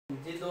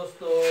जी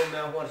दोस्तों,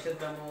 मैं हूँ अर्शद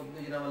महमूद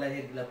गुजरांवाला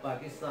हेयर क्लब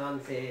पाकिस्तान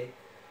से।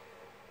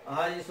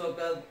 आज इस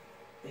वक्त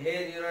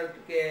हेयर यूनिट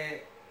के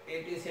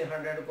 80 से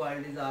 100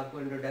 क्वालिटीज़ आपको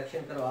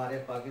इंट्रोडक्शन करवा रहे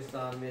हैं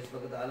पाकिस्तान में। इस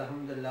वक्त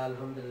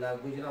अल्हम्दुलिल्लाह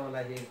गुजरांवाला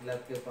हेयर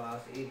क्लब के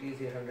पास 80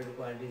 से 100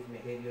 क्वालिटीज़ में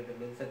हेयर यूनिट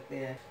मिल सकते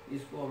हैं।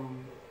 इसको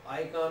हम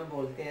आइकॉन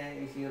बोलते हैं।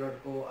 इस यूनिट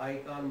को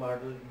आइकॉन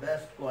मॉडल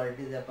बेस्ट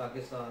क्वालिटीज़ है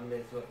पाकिस्तान में।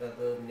 इस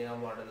वक्त नया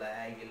मॉडल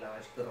आया है, ये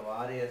लॉन्च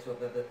करवा रहे हैं इस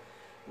वक्त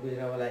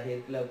गुजरांवाला हेयर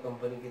क्लब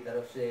कंपनी की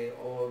तरफ से।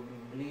 और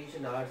ब्लीच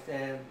नाट्स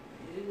हैं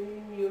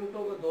इन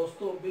यूनिटों का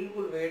दोस्तों,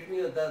 बिल्कुल वेट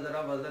नहीं होता,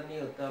 ज़रा वज़न नहीं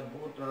होता,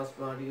 बहुत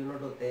ट्रांसपेरेंट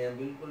यूनिट होते हैं,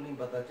 बिल्कुल नहीं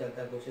पता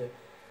चलता कुछ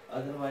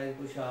अदरवाइज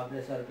कुछ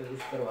आपने सर पे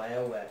कुछ करवाया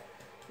हुआ है।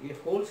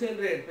 ये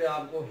होलसेल रेट पे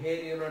आपको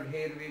hair unit,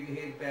 hair wig,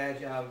 hair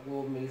patch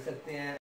आपको मिल सकते हैं।